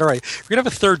 So I said, all right, we're going to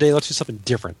have a third day. Let's do something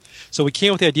different. So we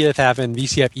came up with the idea of having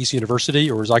VCF East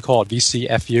University, or as I call it,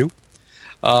 VCFU.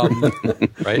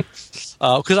 Right?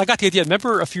 Because I got the idea.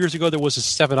 Remember a few years ago there was a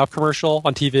 7-Up commercial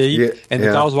on TV, and the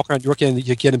guy was walking around York and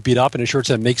getting beat up, and his shirt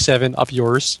said, "Make 7 up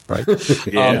yours." Right?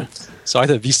 Yeah. So I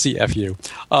thought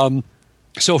VCFU.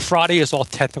 So Friday is all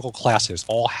technical classes,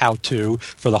 all how-to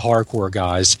for the hardcore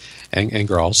guys and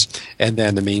girls, and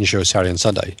then the main show Saturday and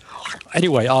Sunday.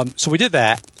 Anyway, so we did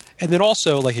that, and then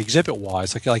also like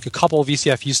exhibit-wise, like a couple of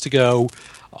VCF used to go,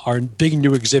 our big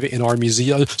new exhibit in our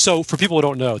museum. So for people who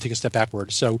don't know, take a step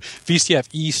backward. So VCF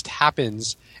East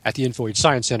happens at the InfoAge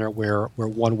Science Center, where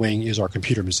one wing is our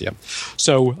computer museum.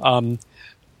 So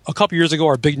a couple years ago,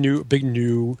 our big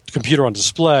new computer on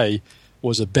display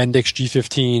was a Bendix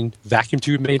G15 vacuum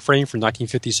tube mainframe from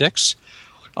 1956.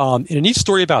 And a neat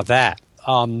story about that,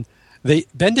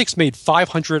 Bendix made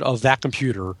 500 of that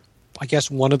computer, I guess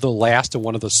one of the last and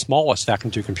one of the smallest vacuum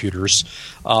tube computers.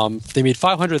 They made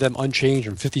 500 of them unchanged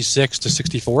from 56 to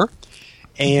 64.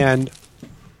 And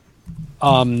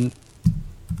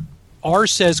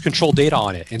ours says control data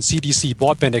on it, and CDC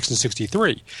bought Bendix in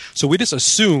 63. So we just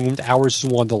assumed ours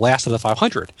was one of the last of the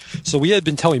 500. So we had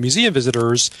been telling museum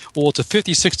visitors, well, it's a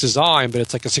 56 design, but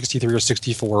it's like a 63 or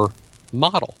 64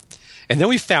 model. And then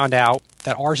we found out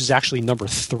that ours is actually number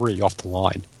 3 off the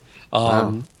line.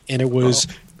 And it was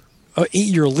an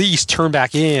 8-year lease turned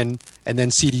back in, and then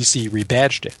CDC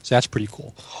rebadged it. So that's pretty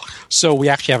cool. So we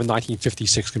actually have a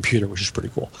 1956 computer, which is pretty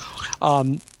cool.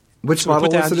 Which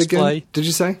model was it again? Did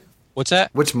you say? What's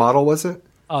that? Which model was it?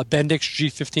 Bendix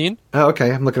G15. Oh, okay.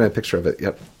 I'm looking at a picture of it.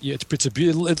 Yep. Yeah,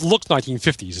 it looks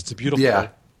 1950s. It's a beautiful. Yeah.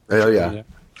 Oh, yeah.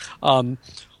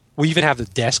 We even have the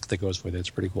desk that goes with it. It's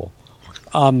pretty cool.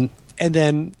 And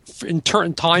then in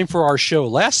time for our show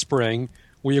last spring,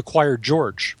 we acquired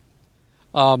George.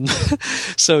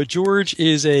 So George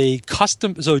is a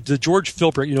custom. So the George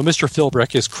Philbrick, Mr.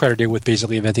 Philbrick is credited with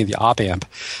basically inventing the op amp,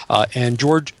 and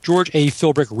George A.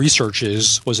 Philbrick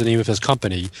Researches was the name of his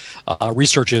company.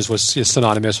 Researches is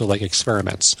synonymous with like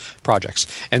experiments, projects,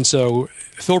 and so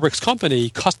Philbrick's company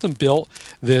custom built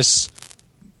this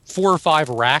 4 or 5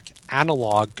 rack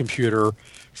analog computer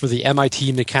for the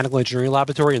MIT Mechanical Engineering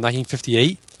Laboratory in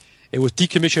 1958. It was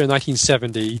decommissioned in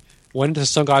 1970. Went into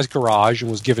some guy's garage and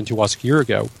was given to us a year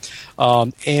ago.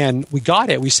 And we got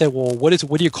it. We said, well, what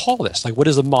do you call this? Like, what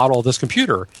is the model of this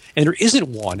computer? And there isn't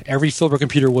one. Every Philbrick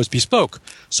computer was bespoke.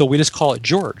 So we just call it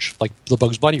George, like the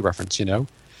Bugs Bunny reference,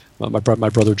 my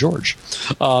brother George.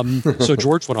 So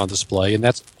George went on display, and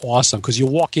that's awesome because you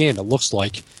walk in, it looks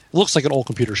like an old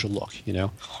computer should look,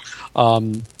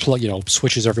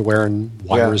 switches everywhere and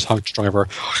wires strung everywhere.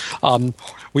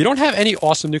 We don't have any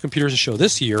awesome new computers to show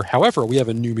this year. However, we have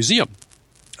a new museum.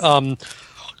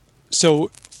 So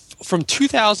from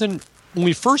 2000, when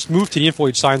we first moved to the Info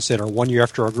Age Science Center 1 year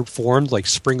after our group formed, like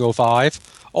spring 05,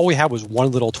 all we had was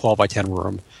one little 12 by 10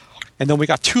 room. And then we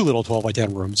got 2 little 12 by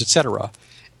 10 rooms, etc.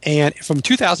 And from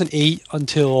 2008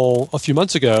 until a few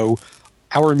months ago,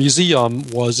 our museum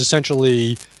was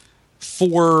essentially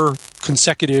 4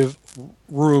 consecutive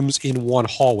rooms in one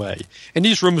hallway. And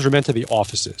these rooms were meant to be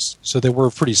offices, so they were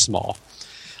pretty small.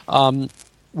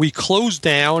 We closed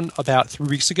down about 3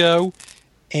 weeks ago,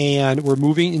 and we're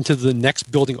moving into the next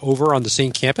building over on the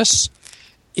same campus.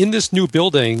 In this new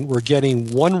building, we're getting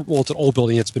it's an old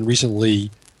building that's been recently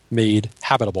made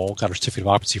habitable, got a certificate of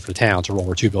occupancy for the town. It's a World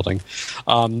War II building.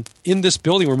 In this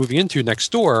building we're moving into next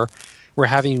door, we're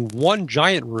having one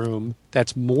giant room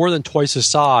that's more than twice the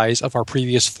size of our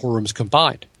previous 4 rooms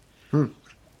combined.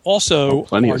 Also,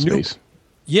 plenty of space.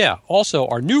 Also,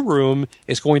 our new room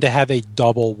is going to have a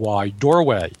double wide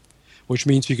doorway, which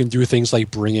means we can do things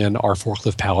like bring in our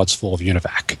forklift pallets full of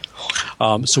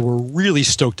UNIVAC. So we're really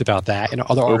stoked about that and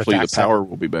other Hopefully artifacts. The power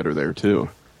will be better there, too.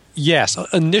 Yes.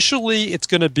 Initially, it's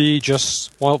going to be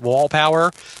just wall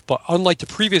power, but unlike the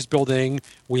previous building,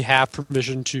 we have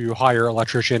permission to hire an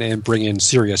electrician and bring in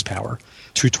serious power,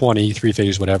 220,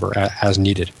 3-phase, whatever, as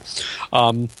needed.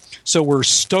 So we're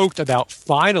stoked about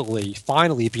finally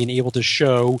being able to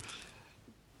show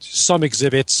some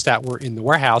exhibits that were in the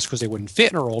warehouse because they wouldn't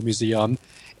fit in our old museum.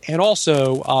 And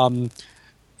also,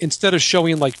 instead of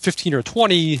showing like 15 or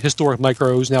 20 historic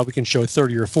micros, now we can show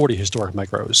 30 or 40 historic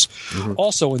micros. Mm-hmm.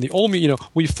 Also, in the old,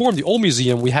 we formed the old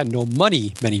museum. We had no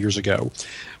money many years ago.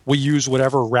 We used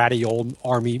whatever ratty old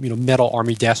army, metal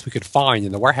army desks we could find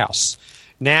in the warehouse.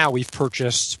 Now we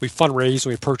fundraised,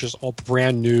 and we purchased all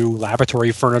brand new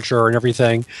laboratory furniture and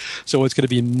everything. So it's going to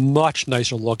be much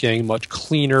nicer looking, much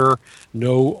cleaner,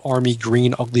 no army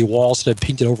green ugly walls that have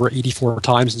painted over 84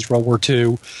 times since World War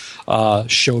II,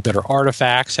 show better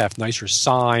artifacts, have nicer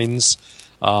signs.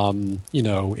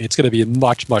 It's going to be a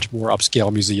much, much more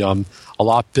upscale museum, a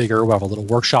lot bigger. We'll have a little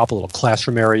workshop, a little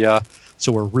classroom area.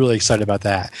 So we're really excited about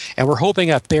that. And we're hoping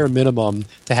at bare minimum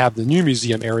to have the new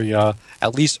museum area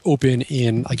at least open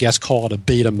in, I guess, call it a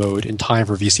beta mode in time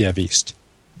for VCF East.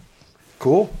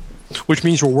 Cool. Which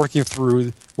means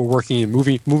moving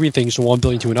things from one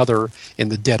building to another in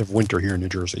the dead of winter here in New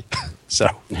Jersey. So,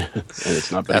 and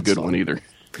it's not been a good one either.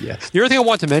 Yeah. The other thing I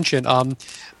wanted to mention,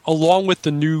 along with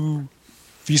the new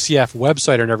VCF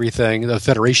website and everything, the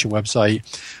Federation website,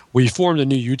 we formed a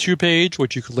new YouTube page,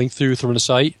 which you could link through the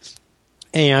site.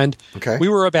 And we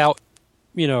were about,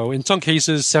 in some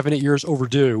cases, 7-8 years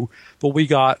overdue, but we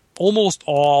got almost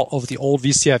all of the old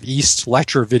VCF East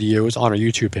lecture videos on our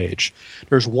YouTube page.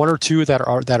 There's 1 or 2 that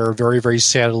are very, very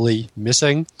sadly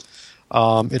missing.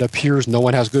 It appears no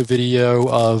one has good video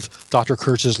of Dr.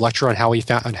 Kurtz's lecture on how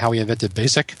he invented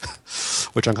BASIC,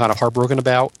 which I'm kind of heartbroken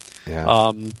about.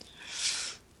 Yeah.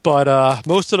 But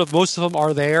most of them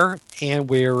are there, and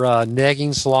we're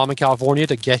nagging Salam in California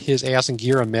to get his ass and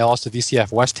gear and mail us the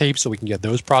VCF West tapes so we can get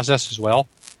those processed as well.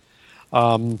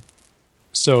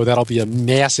 So that'll be a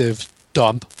massive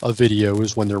dump of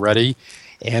videos when they're ready.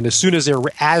 And as soon as they're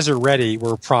ready,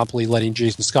 we're promptly letting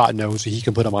Jason Scott know so he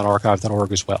can put them on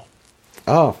archive.org as well.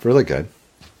 Oh, really good.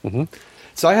 Mm-hmm.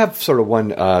 So I have sort of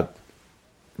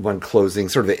one closing,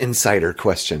 sort of an insider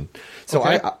question. So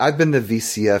I've been to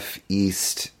VCF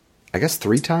East, I guess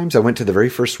 3 times. I went to the very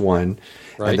first one,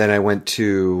 and then I went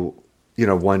to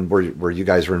one where you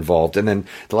guys were involved, and then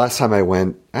the last time I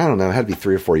went, I don't know, it had to be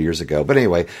 3 or 4 years ago. But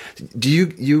anyway, do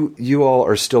you all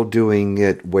are still doing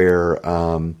it where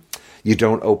you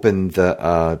don't open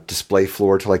the display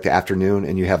floor till like the afternoon,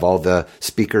 and you have all the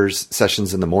speakers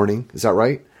sessions in the morning? Is that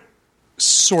right?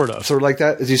 Sort of. Sort of like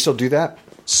that. Do you still do that?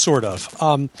 Sort of.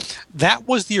 That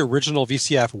was the original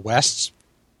VCF West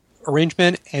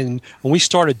arrangement, and when we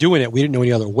started doing it, we didn't know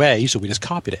any other way, so we just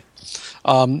copied it.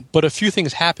 But a few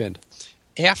things happened.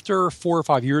 After 4 or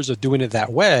 5 years of doing it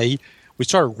that way, we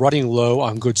started running low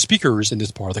on good speakers in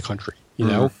this part of the country. You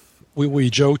know, we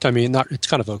joked. I mean, it's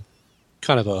kind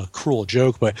of a cruel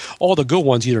joke, but all the good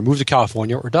ones either moved to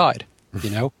California or died. You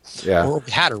know, or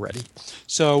we had already.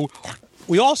 So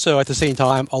we also, at the same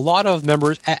time, a lot of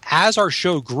members, as our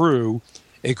show grew,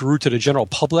 it grew to the general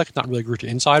public, not really grew to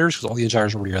insiders because all the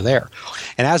insiders already are there.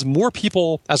 And as more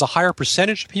people, as a higher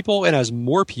percentage of people, and as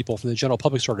more people from the general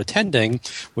public started attending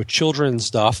with children and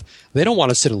stuff, they don't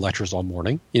want to sit in lectures all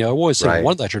morning. You know, always sit in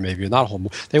one lecture maybe, not a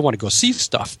whole. They want to go see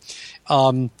stuff.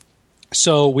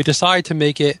 So we decided to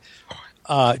make it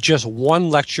just one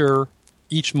lecture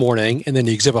each morning, and then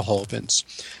the exhibit hall opens.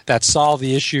 That solved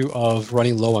the issue of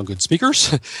running low on good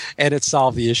speakers, and it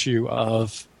solved the issue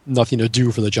of nothing to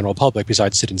do for the general public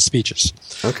besides sit in speeches.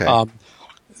 Okay.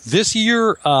 This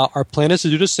year, our plan is to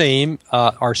do the same.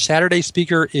 Our Saturday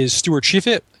speaker is Stuart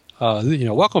Chiefit.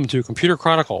 Welcome to Computer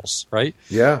Chronicles, right?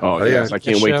 Yeah. Oh, yes. I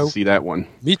can't wait to see that one.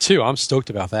 Me too. I'm stoked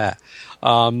about that.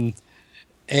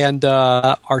 And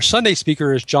our Sunday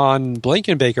speaker is John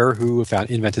Blankenbaker, who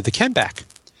invented the Kenback.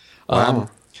 Wow.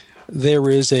 There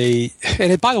is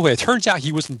by the way, it turns out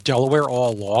he was in Delaware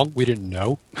all along. We didn't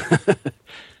know.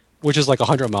 Which is like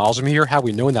 100 miles from here. Had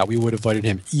we known that, we would have invited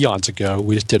him eons ago.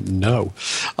 We just didn't know.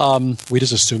 We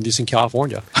just assumed he's in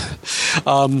California.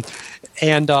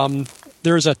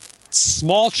 There's a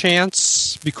small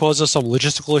chance, because of some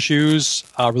logistical issues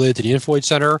related to the Infoid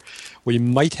Center, we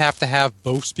might have to have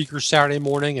both speakers Saturday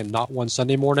morning and not one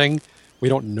Sunday morning. We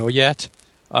don't know yet,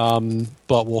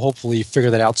 but we'll hopefully figure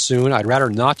that out soon. I'd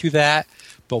rather not do that,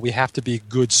 but we have to be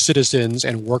good citizens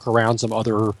and work around some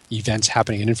other events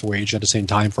happening in InfoAge at the same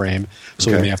time frame. So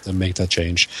we may have to make that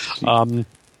change. And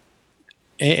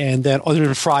then other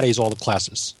than Fridays, all the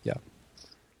classes. Yeah.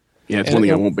 Yeah, it's one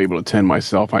thing I won't be able to attend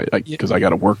myself because I got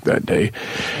to work that day.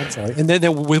 That's all right. And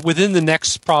then within the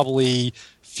next probably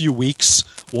few weeks,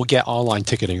 we'll get online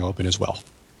ticketing open as well.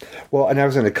 Well, and I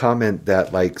was going to comment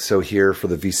that, here for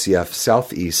the VCF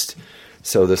Southeast,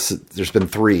 so there's been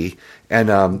 3,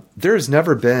 and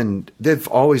they've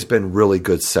always been really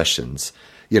good sessions,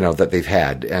 that they've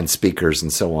had, and speakers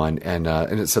and so on,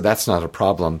 and so that's not a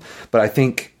problem. But I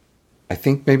think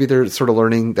maybe they're sort of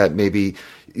learning that maybe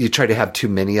you try to have too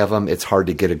many of them, it's hard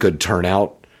to get a good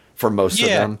turnout for most of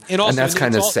them, and that's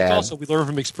kind of sad. Also, we learn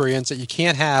from experience that you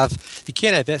can't have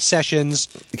sessions.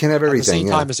 You can't have everything at the same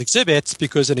time as exhibits,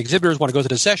 because then exhibitors want to go to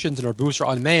the sessions and our booths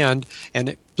are unmanned,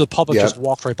 and the public just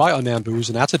walks right by unmanned booths,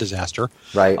 and that's a disaster.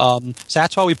 Right. So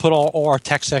that's why we put all our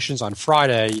tech sessions on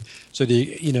Friday. So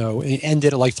end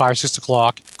it at like 5 or 6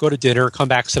 o'clock. Go to dinner, come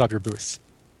back, set up your booth.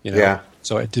 Yeah.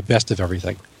 So it's the best of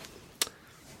everything.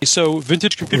 So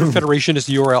Vintage Computer Federation is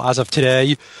the URL as of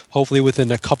today. Hopefully within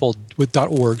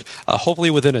 .org. Hopefully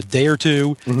within a day or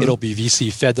two, it'll be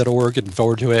vcfed.org. Looking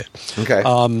forward to it. Okay.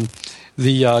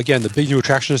 The big new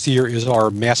attraction this year is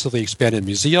our massively expanded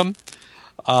museum.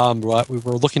 We're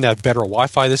looking at better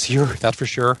Wi-Fi this year, that's for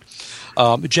sure.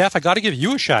 Jeff, I got to give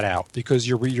you a shout out because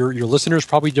your listeners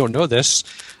probably don't know this.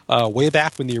 Way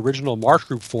back when the original March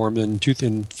group formed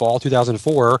in fall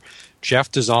 2004,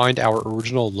 Jeff designed our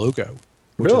original logo.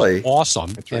 Really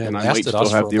awesome. Right. And I might still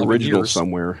have the original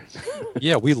somewhere.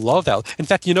 Yeah, we love that. In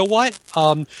fact, you know what?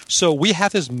 So we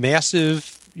have this massive,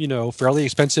 fairly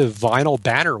expensive vinyl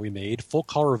banner we made, full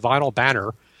color vinyl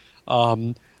banner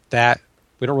that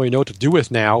we don't really know what to do with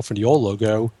now for the old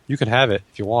logo. You can have it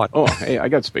if you want. Oh, hey, I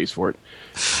got space for it.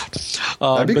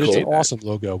 That'd be cool. It's an awesome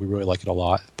logo. We really like it a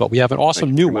lot. But we have an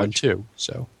awesome new one too.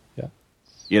 So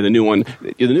yeah, the new one.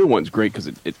 The new one's great because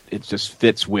it just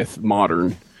fits with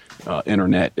modern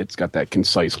internet. It's got that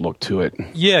concise look to it.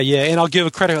 Yeah, and I'll give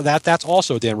a credit to that. That's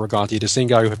also Dan Riganti, the same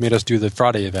guy who made us do the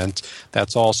Friday event.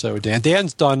 That's also Dan.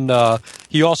 Dan's done.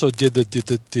 He also did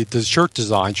the shirt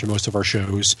designs for most of our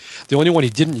shows. The only one he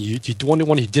didn't use, the only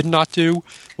one he did not do,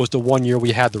 was the one year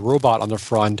we had the robot on the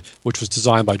front, which was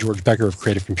designed by George Becker of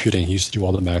Creative Computing. He used to do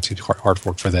all the magazine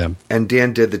artwork for them. And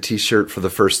Dan did the T-shirt for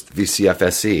the first VCF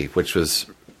SE, which was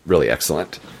really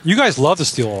excellent. You guys love to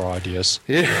steal our ideas.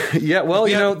 Yeah. Well,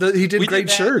 he did great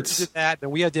shirts. We did that. Then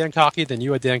we had Dan Cocky. Then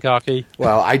you had Dan Cocky.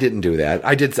 Well, I didn't do that.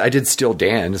 I did steal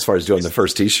Dan as far as doing the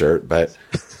first T-shirt, but.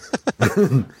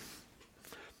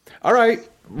 All right.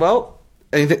 Well,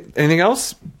 anything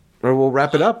else, or we'll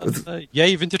wrap it up.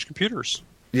 Yay, vintage computers.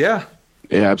 Yeah.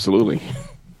 Yeah, absolutely.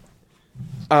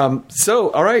 All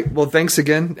right. Well, thanks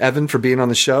again, Evan, for being on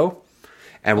the show.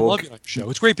 And I love you on the show.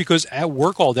 It's great because at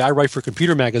work all day, I write for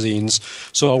computer magazines.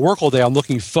 So at work all day, I'm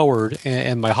looking forward,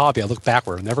 and my hobby, I look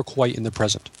backward. I'm never quite in the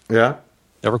present. Yeah?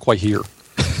 Never quite here.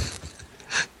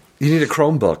 You need a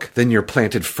Chromebook. Then you're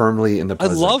planted firmly in the I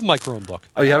present. love my Chromebook.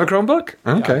 Oh, you have a Chromebook?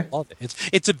 Okay. Yeah, I love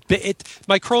it.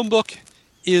 My Chromebook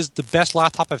is the best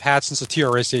laptop I've had since the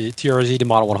TRS-80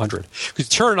 Model 100. Because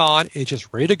you turn it on, it's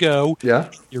just ready to go.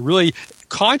 Yeah. You're really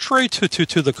contrary to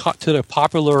the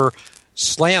popular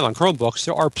slam on Chromebooks.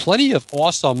 There are plenty of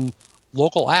awesome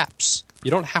local apps. You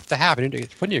don't have to have it. There's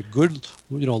plenty of good,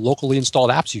 locally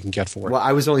installed apps you can get for it. Well,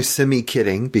 I was only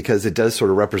semi-kidding because it does sort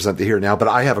of represent the here and now, but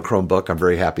I have a Chromebook I'm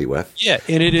very happy with. Yeah,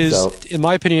 and it is, in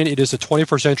my opinion, it is a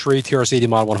 21st century TRS-80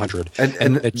 Model 100.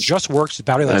 And it just works. The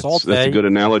battery lasts all day. That's a good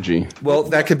analogy. Well,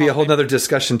 that could be a whole nother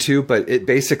discussion too, but it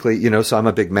basically, so I'm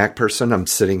a big Mac person. I'm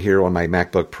sitting here on my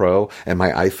MacBook Pro and my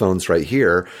iPhone's right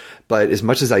here. But as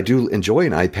much as I do enjoy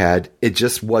an iPad, it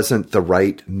just wasn't the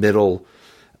right middle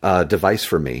device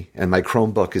for me, and my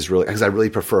Chromebook is really, because I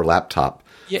really prefer laptop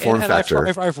form factor.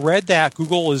 I've read that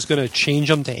Google is going to change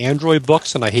them to Android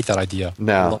books, and I hate that idea.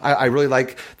 No, I really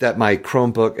like that my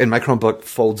Chromebook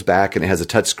folds back and it has a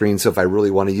touch screen, so if I really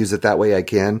want to use it that way, I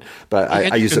can. But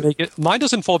I use it. Mine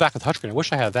doesn't fold back with touchscreen. I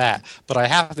wish I had that, but I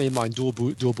have made mine dual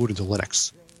boot into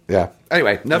Linux. Yeah.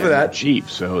 Anyway, enough of that.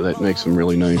 Cheap, so that makes them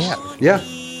really nice. Yeah.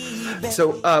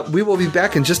 So we will be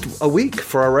back in just a week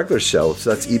for our regular show. So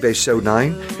that's eBay Show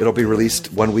 9. It'll be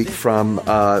released 1 week from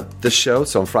this show,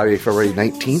 so on Friday, February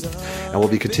 19th. And we'll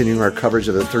be continuing our coverage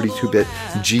of the 32-bit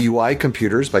GUI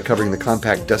computers by covering the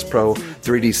compact Desk Pro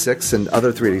 386 and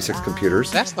other 386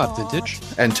 computers. That's not vintage.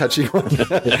 And touching on,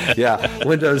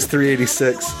 Windows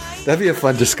 386. That'd be a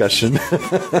fun discussion.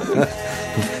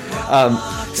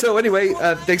 So anyway,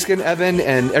 thanks again, Evan,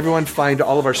 and everyone. Find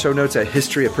all of our show notes at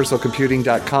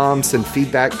historyofpersonalcomputing.com. Send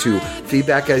feedback to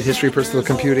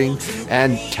feedback@historyofpersonalcomputing,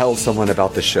 and tell someone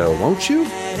about the show, won't you?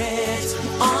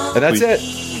 And that's it.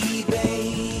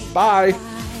 Bye.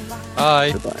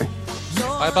 Bye. Goodbye.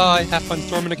 Bye-bye. Have fun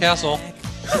storming the castle.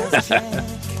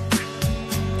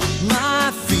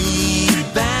 My feet